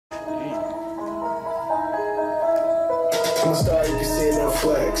I'm a star, you can see it on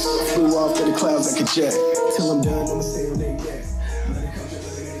flex. Flew off to the clouds like a jet. Till I'm done, I'ma stay on their neck.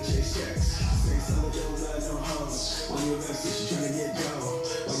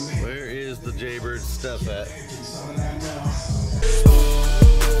 Where is the Jaybird stuff at?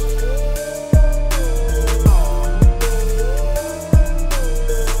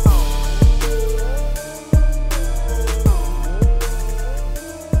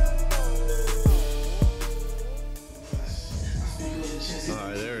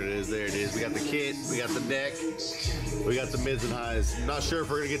 Alright, there it is, there it is. We got the kit, we got the deck, we got the mids and highs. I'm not sure if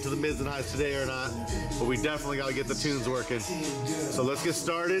we're gonna get to the mids and highs today or not, but we definitely gotta get the tunes working. So let's get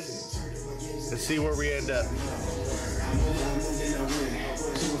started and see where we end up.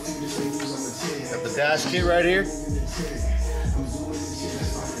 Got the dash kit right here.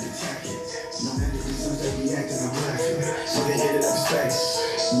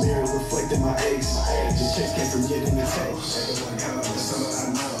 Mirror reflecting my ace. The chicks came from getting the taste. That's all that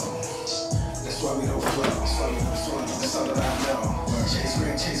I know. That's why we don't flow. That's all that I know. Chase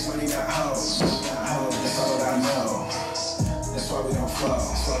green, chase money, got hoes. That's all that I know. That's why we don't flow.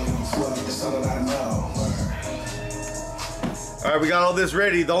 That's all that I know. All right, we got all this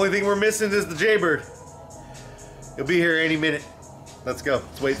ready. The only thing we're missing is the Jaybird. He'll be here any minute. Let's go.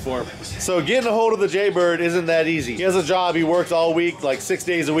 Let's wait for him. So getting a hold of the Jaybird isn't that easy. He has a job. He works all week, like 6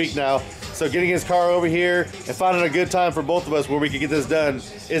 days a week now. So getting his car over here and finding a good time for both of us where we can get this done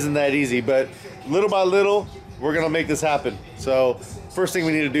isn't that easy. But little by little, we're gonna make this happen. So first thing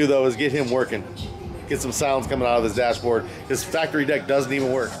we need to do though is get him working. Get some sounds coming out of his dashboard. His factory deck doesn't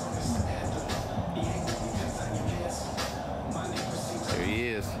even work. There he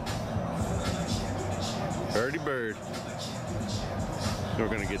is. Birdie Bird. We're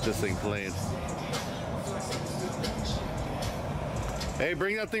gonna get this thing playing. Hey,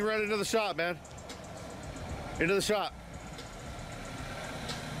 bring that thing right into the shop, man. Into the shop.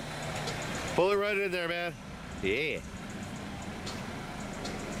 Pull it right in there, man. Yeah.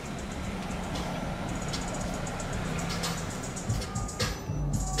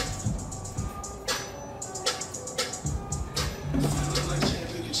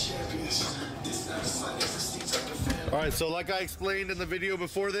 All right, so like I explained in the video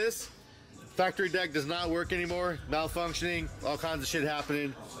before this, factory deck does not work anymore, malfunctioning, all kinds of shit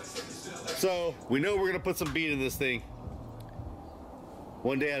happening. So we know we're gonna put some beat in this thing.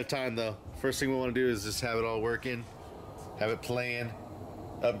 One day at a time though. First thing we wanna do is just have it all working, have it playing,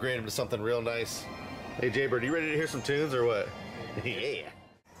 upgrade them to something real nice. Hey Jaybird, you ready to hear some tunes or what? Yeah.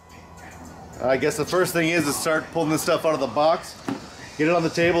 I guess the first thing is to start pulling this stuff out of the box, get it on the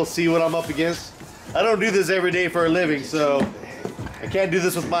table, see what I'm up against. I don't do this every day for a living, so I can't do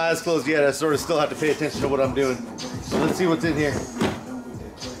this with my eyes closed yet. I sort of still have to pay attention to what I'm doing. So let's see what's in here.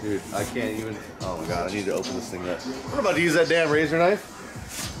 Dude, I can't even, oh my God, I need to open this thing up. I'm about to use that damn razor knife.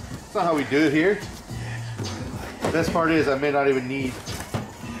 That's not how we do it here. The best part is I may not even need.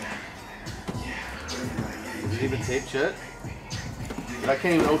 Is it even taped shut? I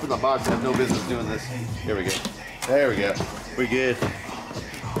can't even open the box. I have no business doing this. Here we go. There we go. We're good.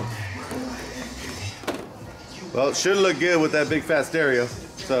 Well, it should look good with that big fat stereo,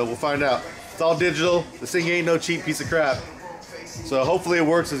 so we'll find out. It's all digital. This thing ain't no cheap piece of crap. So hopefully it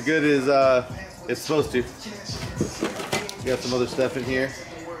works as good as it's supposed to. We got some other stuff in here.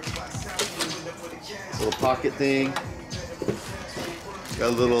 Little pocket thing. Got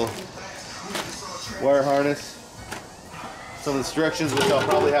a little wire harness. Some instructions which I'll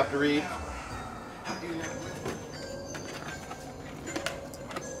probably have to read.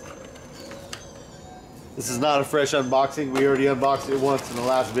 This is not a fresh unboxing. We already unboxed it once in the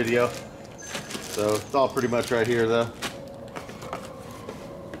last video. So it's all pretty much right here though.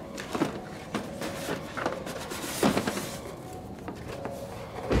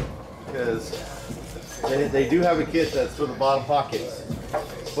 Because they do have a kit that's for the bottom pockets.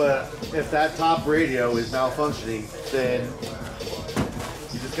 But if that top radio is malfunctioning, then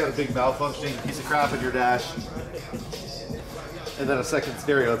you just got a big malfunctioning piece of crap in your dash. And then a second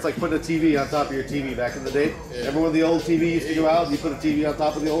stereo. It's like putting a TV on top of your TV back in the day. Yeah. Remember when the old TV used to go out and you put a TV on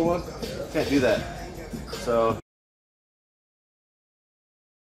top of the old one? You can't do that. So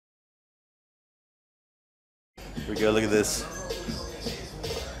here we go, look at this.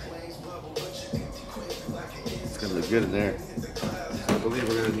 It's gonna look good in there. I believe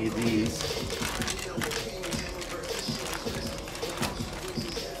we're gonna need these.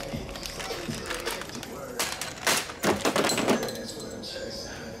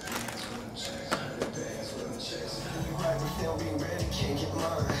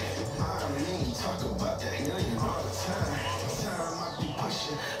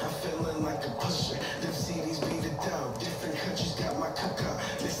 I'm feeling like a pusher. Them CDs be the dope, different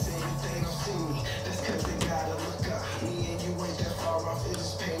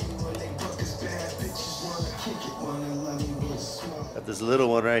Got this little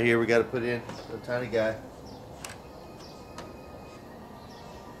one right here we got to put in, the tiny guy.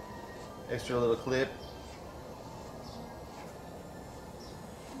 Extra little clip.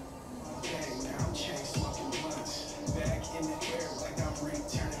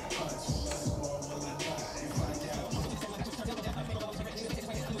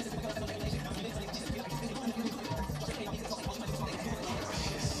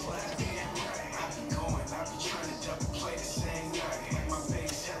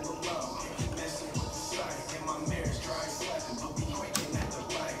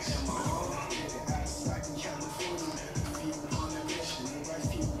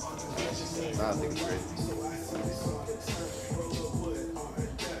 I think it's great.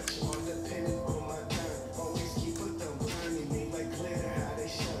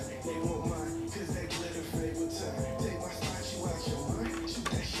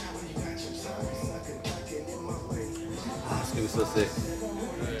 Oh, it's gonna be so sick.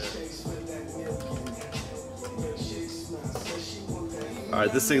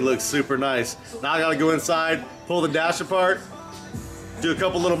 Alright, this thing looks super nice. Now I gotta go inside, pull the dash apart, do a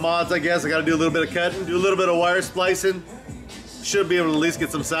couple little mods, I guess. I gotta do a little bit of cutting, do a little bit of wire splicing. Should be able to at least get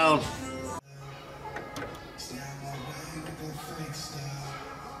some sound.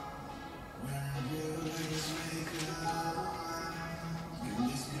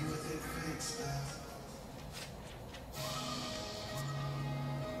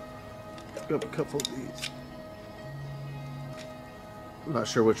 Grab a couple of these. I'm not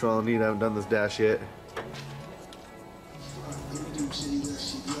sure which one I'll need. I haven't done this dash yet.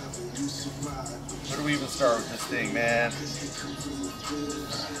 Where do we even start with this thing, man?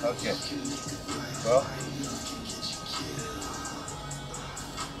 Okay. Well.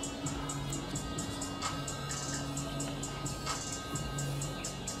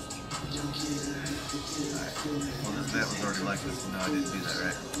 Well, this bit was already like this. No, I didn't do that,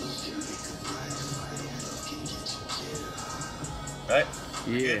 right? Right?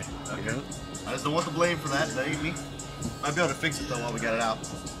 Yeah. Okay. I just don't want the blame for that. That ain't me. Might be able to fix it though while we got it out.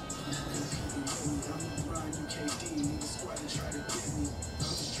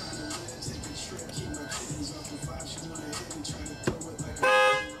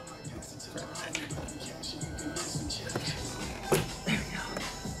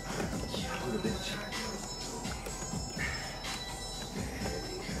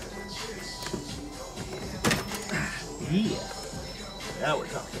 Yeah. Now we're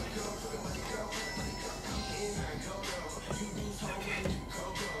talking.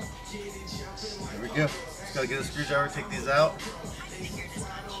 There we go. Just gotta get a screwdriver, take these out.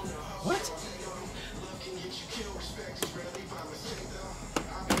 What? So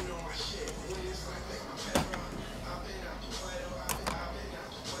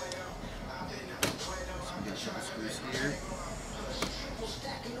we got a couple screws here.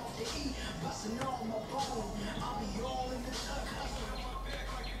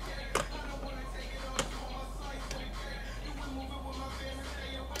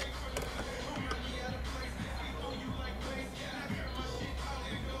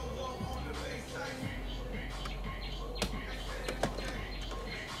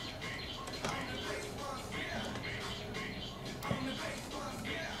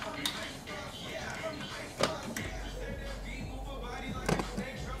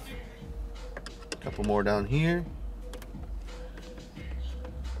 Couple more down here.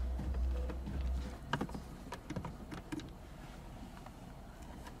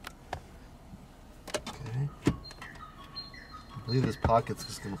 Okay. I believe this pocket's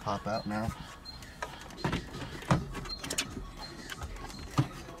just gonna pop out now.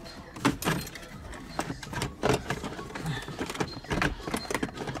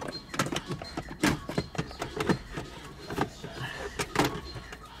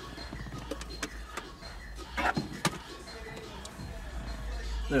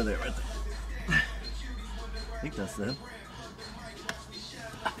 There, right there. I think that's them.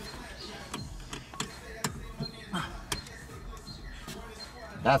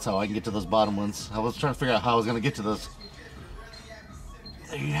 That's how I can get to those bottom ones. I was trying to figure out how I was going to get to those.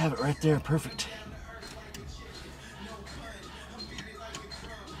 There you have it right there. Perfect.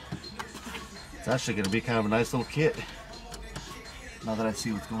 It's actually going to be kind of a nice little kit now that I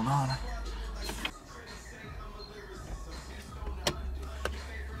see what's going on.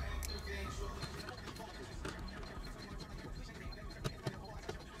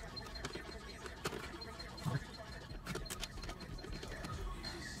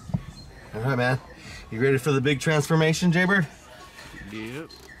 All right, man. You ready for the big transformation, Jaybird? Yep.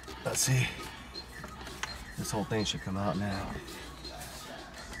 Let's see. This whole thing should come out now.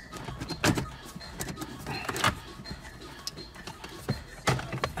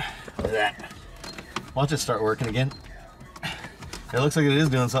 that. Watch it start working again. It looks like it is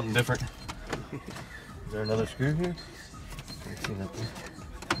doing something different. Is there another screw here? I see nothing.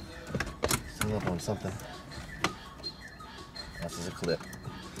 It's hung up on something. This is a clip.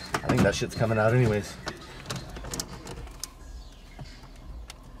 I think that shit's coming out anyways.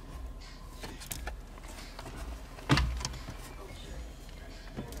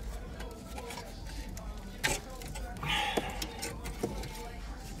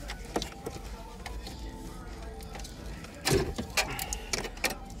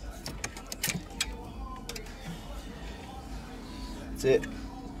 That's it.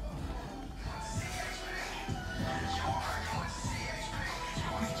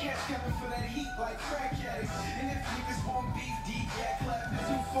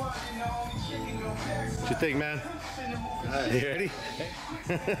 What you think, man? You ready?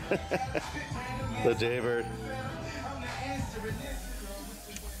 The Jaybird.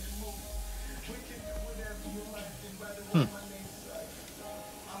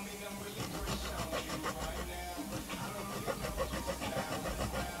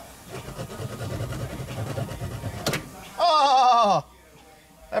 Oh!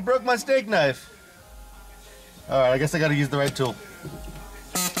 I broke my steak knife. Alright, I guess I gotta use the right tool.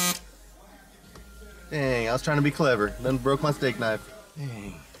 Dang, I was trying to be clever. Then broke my steak knife.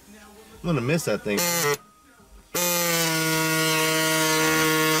 Dang. I'm gonna miss that thing.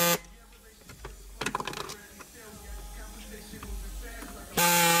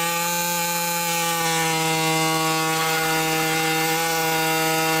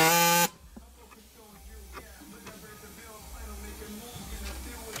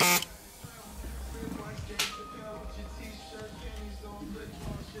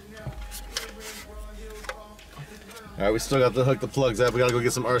 Alright, we still got to hook the plugs up. We gotta go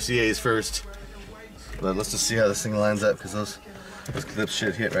get some RCAs first. But let's just see how this thing lines up, because those clips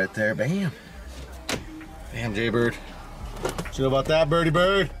should hit right there. Bam! Bam, Jaybird. What you know about that, Birdie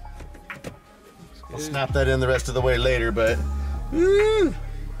Bird? I'll snap that in the rest of the way later, but woo!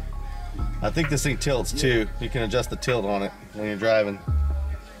 I think this thing tilts too. You can adjust the tilt on it when you're driving.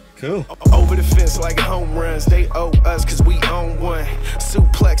 Cool. Over the fence like home runs, they owe us cause we own one.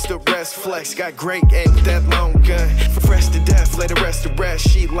 Suplex the rest flex, got great aim with that long gun. Fresh to death, let the rest to rest.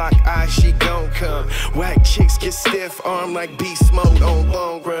 She lock eyes, she gon' come. Whack chicks get stiff, arm like beast mode on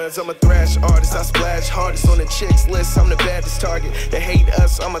long runs. I'm a thrash artist, I splash hardest on the chicks list. I'm the baddest target, they hate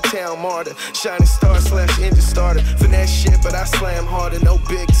us, I'm a town martyr. Shining star slash engine starter. Finesse shit, but I slam harder. No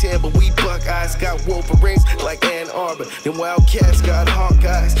Big Ten, but we Buckeyes. Got Wolverines like Ann Arbor. Them Wildcats got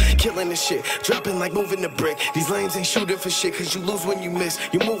Hawkeyes. Killing the shit, dropping like moving the brick. These lanes ain't shooting for shit, cause you lose when you miss.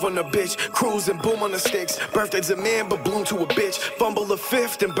 You move on the bitch, cruise and boom on the sticks. Birthday's a man, but bloom to a bitch. Fumble a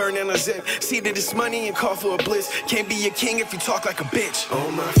fifth and burn in a zip. See that it's money and call for a bliss. Can't be a king if you talk like a bitch.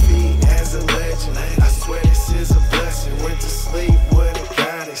 On my feet as a legend, I swear this is a blessing. Went to sleep with a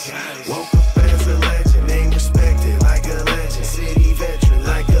goddess, woke up as a legend. Name respected like a legend. City veteran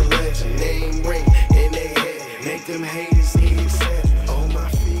like a legend. Name ring in their head, make them haters need accept. On my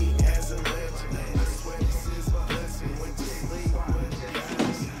feet.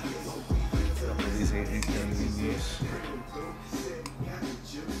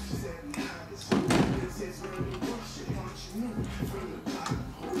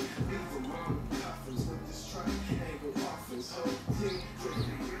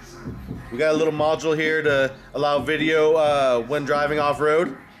 We got a little module here to allow video when driving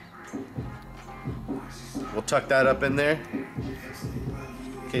off-road. We'll tuck that up in there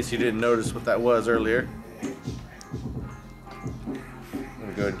in case you didn't notice what that was earlier. I'm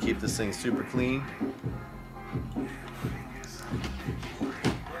gonna go ahead and keep this thing super clean.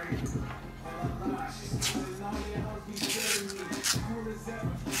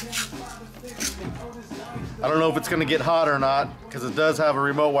 I don't know if it's going to get hot or not because it does have a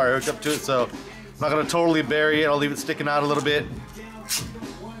remote wire hooked up to it, so I'm not going to totally bury it. I'll leave it sticking out a little bit.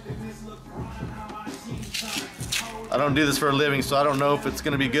 I don't do this for a living, so I don't know if it's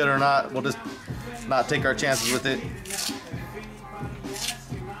going to be good or not. We'll just not take our chances with it.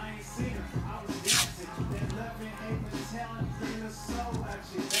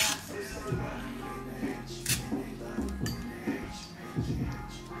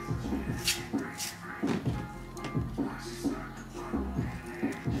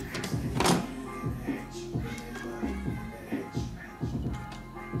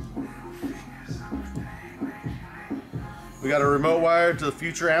 We got a remote wire to the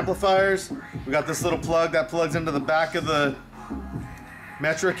future amplifiers. We got this little plug that plugs into the back of the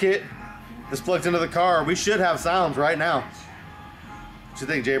Metro kit. This plugs into the car. We should have sounds right now. What you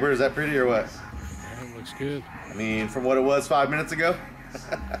think, Jaybird? Is that pretty or what? That looks good. I mean, from what it was 5 minutes ago.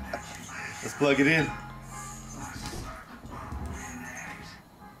 Let's plug it in.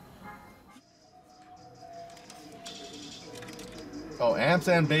 Oh, amps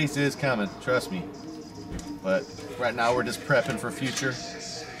and bass is coming, trust me. But right now we're just prepping for future.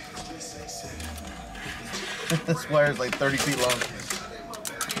 This wire is like 30 feet long.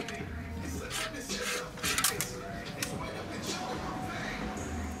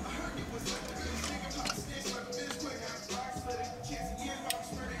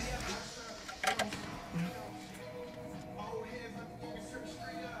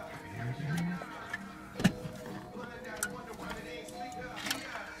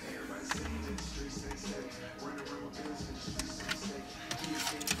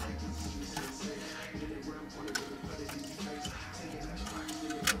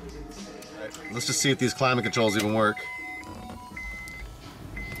 Let's just see if these climate controls even work.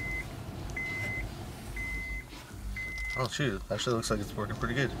 Oh shoot, actually looks like it's working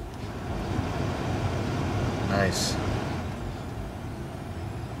pretty good. Nice.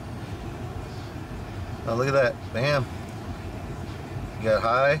 Oh, look at that. Bam. You got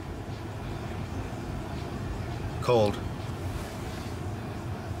high, cold.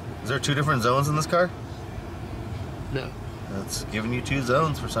 Is there 2 different zones in this car? No. It's giving you 2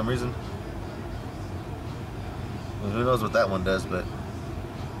 zones for some reason. Well, who knows what that one does, but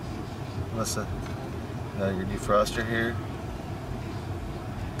unless got your defroster here.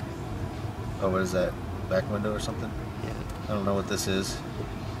 Oh, what is that? Back window or something? Yeah. I don't know what this is.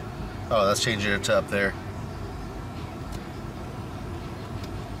 Oh, that's changing it to up there.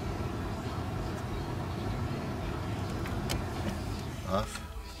 Off.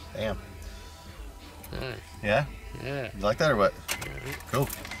 Damn. Nice. Yeah? Yeah. You like that or what? Yeah. Cool.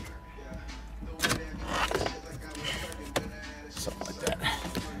 Something like that.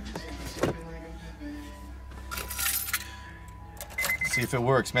 See if it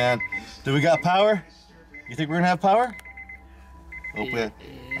works, man. Do we got power? You think we're gonna have power?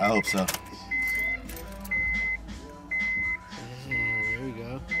 I hope so. There we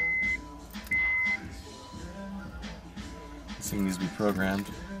go. This thing needs to be programmed.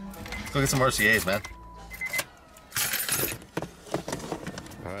 Let's go get some RCAs, man.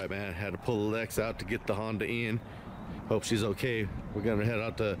 Alright, man. Had to pull the Lex out to get the Honda in. Hope she's okay. We're gonna head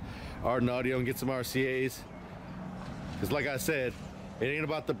out to Art and Audio and get some RCAs. Because like I said, it ain't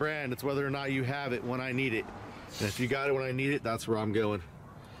about the brand, it's whether or not you have it when I need it. And if you got it when I need it, that's where I'm going.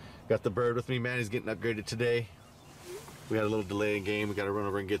 Got the Bird with me, man. He's getting upgraded today. We had a little delay in game. We got to run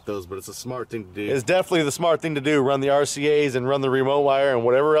over and get those, but it's a smart thing to do. It's definitely the smart thing to do. Run the RCAs and run the remote wire and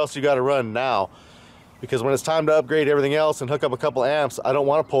whatever else you got to run now. Because when it's time to upgrade everything else and hook up a couple amps, I don't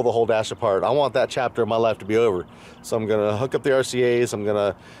want to pull the whole dash apart. I want that chapter of my life to be over. So I'm going to hook up the RCAs. I'm going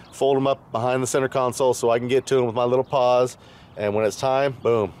to fold them up behind the center console so I can get to them with my little paws. And when it's time,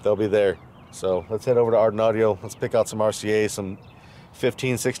 boom, they'll be there. So let's head over to Art and Audio. Let's pick out some RCAs, some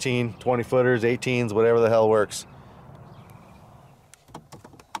 15, 16, 20 footers, 18s, whatever the hell works.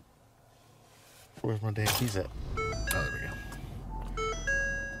 Where's my damn keys at? Oh, there we go.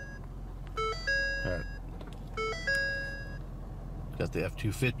 All right. Got the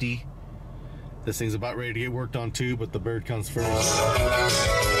F-250. This thing's about ready to get worked on too, but the Bird comes first.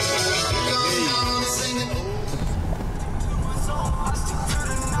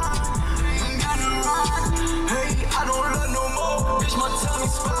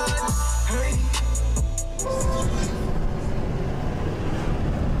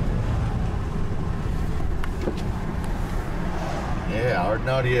 Yeah, Art and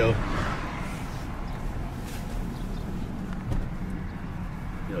Audio.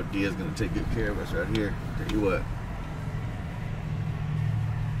 You know, Dia's gonna take good care of us right here. Tell you what.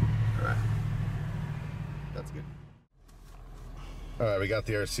 Alright. That's good. Alright, we got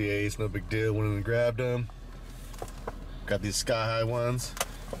the RCAs, no big deal. Went in and grabbed them. Got these sky high ones.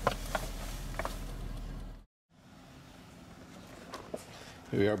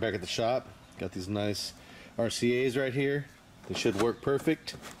 Here we are back at the shop. Got these nice RCAs right here. They should work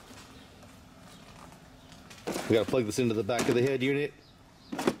perfect. We gotta plug this into the back of the head unit.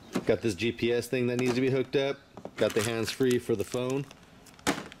 Got this GPS thing that needs to be hooked up. Got the hands free for the phone.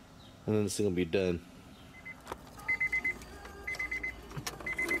 And then this thing will be done.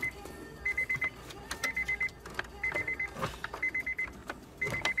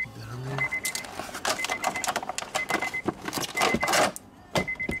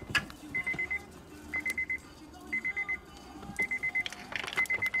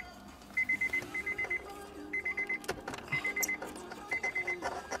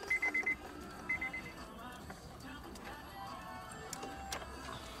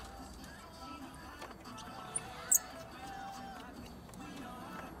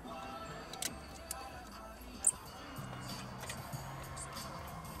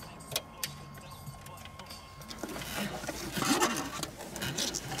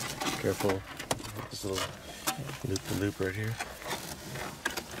 Careful. This little loop right here.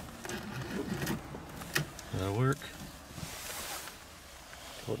 That'll work.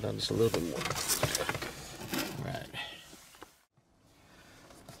 Pull it down just a little bit more. Right.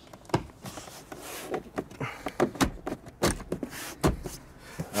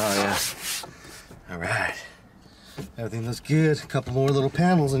 Oh yeah. All right. Everything looks good. A couple more little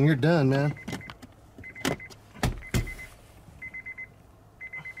panels and you're done, man.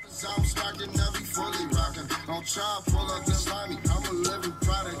 I'm starting to be fully rocking. Don't try to pull up the slimy. I'm a living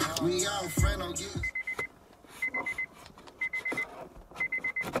product. We out friend, don't get.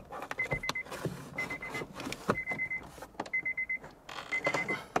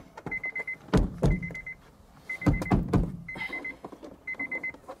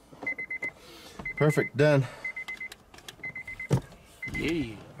 Perfect, done.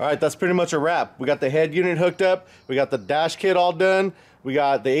 Yeah. All right, that's pretty much a wrap. We got the head unit hooked up. We got the dash kit all done. We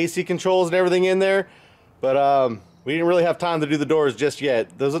got the AC controls and everything in there. But we didn't really have time to do the doors just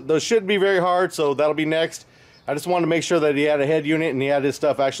yet. Those shouldn't be very hard, so that'll be next. I just wanted to make sure that he had a head unit and he had his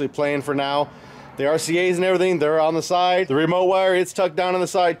stuff actually playing for now. The RCAs and everything, they're on the side. The remote wire, it's tucked down on the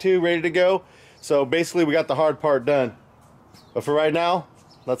side too, ready to go. So basically we got the hard part done. But for right now,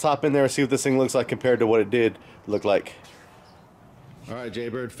 let's hop in there and see what this thing looks like compared to what it did look like. All right,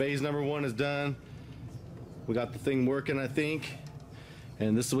 Jaybird, phase number 1 is done. We got the thing working, I think.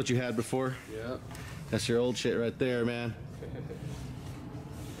 And this is what you had before. Yeah. That's your old shit right there, man.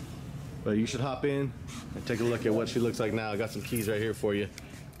 But you should hop in and take a look at what she looks like now. I got some keys right here for you.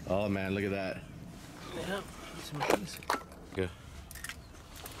 Oh man, look at that. Yeah. Some keys. Good.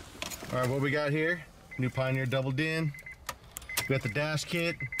 All right, what we got here? New Pioneer double din. We got the dash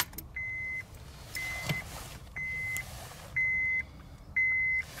kit.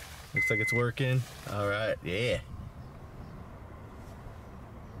 Looks like it's working. All right, yeah.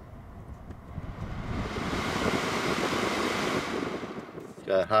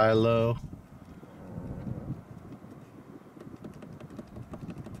 Got high, low.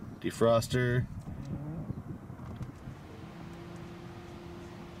 Defroster.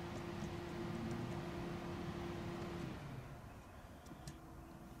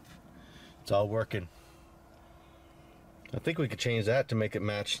 It's all working. I think we could change that to make it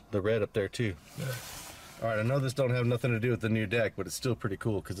match the red up there too. Yeah. All right, I know this don't have nothing to do with the new deck, but it's still pretty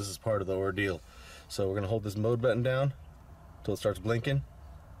cool because this is part of the ordeal. So we're gonna hold this mode button down until it starts blinking.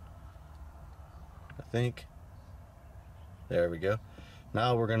 I think. There we go.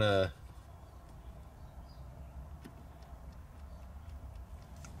 Now we're gonna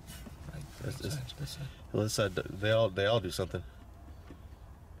this side, they all do something.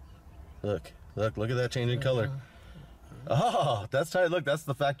 Look at that changing color. Oh, that's tight. Look, that's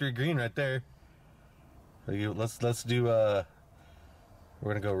the factory green right there. Let's do we're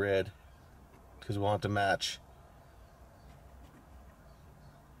gonna go red because we want it to match.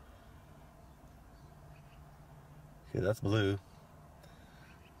 Okay, that's blue.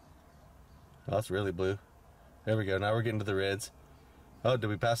 Oh, that's really blue. There we go. Now we're getting to the reds. Oh, did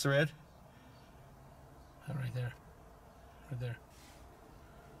we pass the red? Oh, right there. Right there.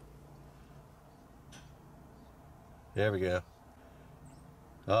 There we go.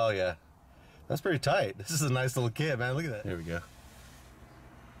 Oh yeah, that's pretty tight. This is a nice little kit, man. Look at that. There we go.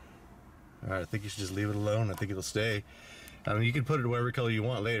 All right, I think you should just leave it alone. I think it'll stay. I mean, you can put it whatever color you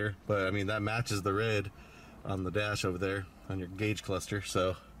want later, but I mean that matches the red on the dash over there on your gauge cluster.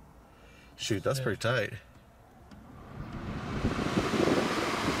 So, shoot, that's pretty tight.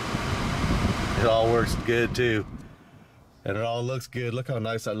 It all works good too, and it all looks good. Look how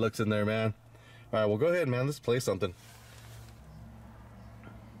nice that looks in there, man. All right, well, go ahead, man. Let's play something.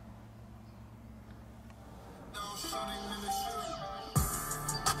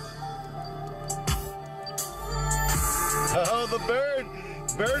 Oh, the bird!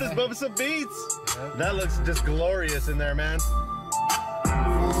 Bird is bumping some beats. That looks just glorious in there, man.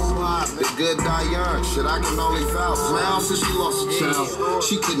 The good die young. Shit, I can only vouch. Now since she lost a child,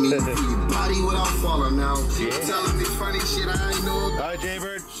 she couldn't even feel your body without falling now. She telling me funny shit I ain't know. All right,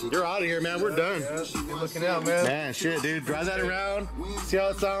 Jaybird, you're out of here, man. We're done. You're looking out, man. Man, shit, dude. Drive that around. See how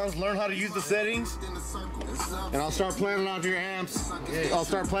it sounds. Learn how to use the settings. And I'll start planning out your amps. I'll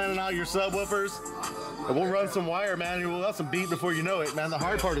start planning out your subwoofers. And we'll run some wire, man, and we'll have some beat before you know it, man. The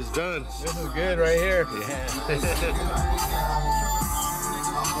hard part is done. This is good right here. Yeah.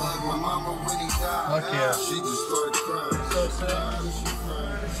 Fuck yeah. She just started crying. So sick.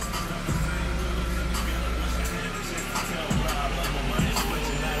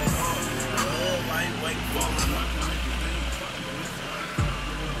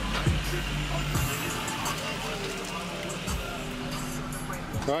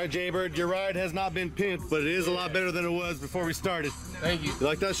 All right, Jaybird, your ride has not been pimped, but it is a lot better than it was before we started. Thank you. You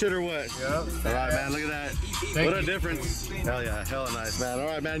like that shit or what? Yep. All right, man, look at that. What a difference. Hell yeah, hella nice, man. All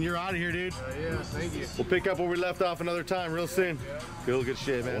right, man, you're out of here, dude. Yeah, thank you. We'll pick up where we left off another time real soon. Feel good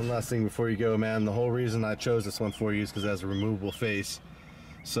shit, man. One last thing before you go, man. The whole reason I chose this one for you is because it has a removable face.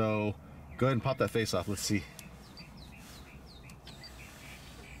 So go ahead and pop that face off. Let's see.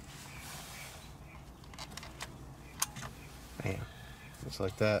 Bam. Just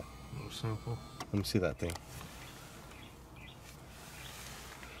like that. Simple. Let me see that thing.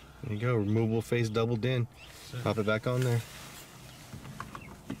 There you go. Removable face doubled in. Pop it back on there.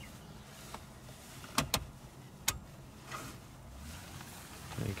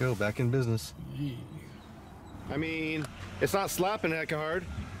 There you go. Back in business. I mean, it's not slapping hecka hard.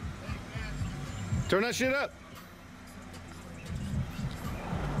 Turn that shit up.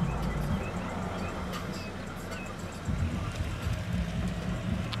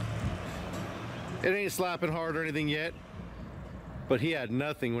 It ain't slapping hard or anything yet, but he had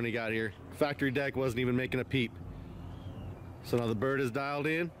nothing when he got here. Factory deck wasn't even making a peep. So now the bird is dialed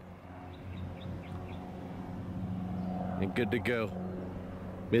in and good to go.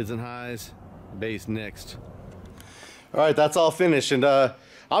 Mids and highs, bass next. All right, that's all finished, and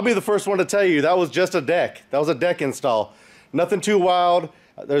I'll be the first one to tell you that was just a deck. That was a deck install. Nothing too wild.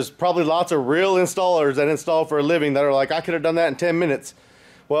 There's probably lots of real installers that install for a living that are like, I could have done that in 10 minutes.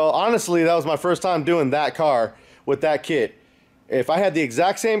 Well, honestly, that was my first time doing that car with that kit. If I had the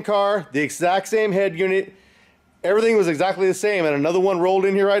exact same car, the exact same head unit, everything was exactly the same, and another one rolled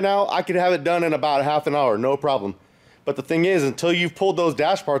in here right now, I could have it done in about half an hour, no problem. But the thing is, until you've pulled those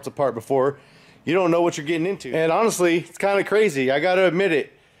dash parts apart before, you don't know what you're getting into. And honestly, it's kind of crazy. I gotta admit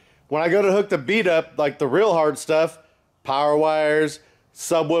it. When I go to hook the beat up, like the real hard stuff, power wires,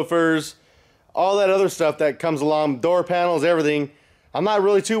 subwoofers, all that other stuff that comes along, door panels, everything, I'm not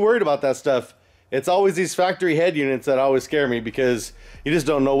really too worried about that stuff. It's always these factory head units that always scare me because you just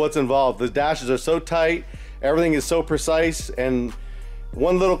don't know what's involved. The dashes are so tight, everything is so precise, and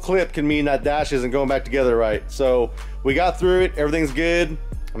one little clip can mean that dash isn't going back together right. So we got through it, everything's good,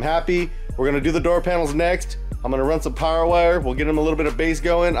 I'm happy. We're gonna do the door panels next. I'm gonna run some power wire, we'll get them a little bit of bass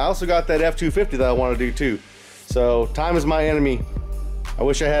going. I also got that F250 that I wanna do too. So time is my enemy. I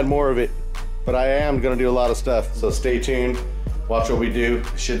wish I had more of it, but I am gonna do a lot of stuff. So stay tuned. Watch what we do.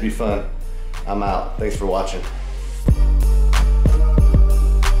 It should be fun. I'm out. Thanks for watching.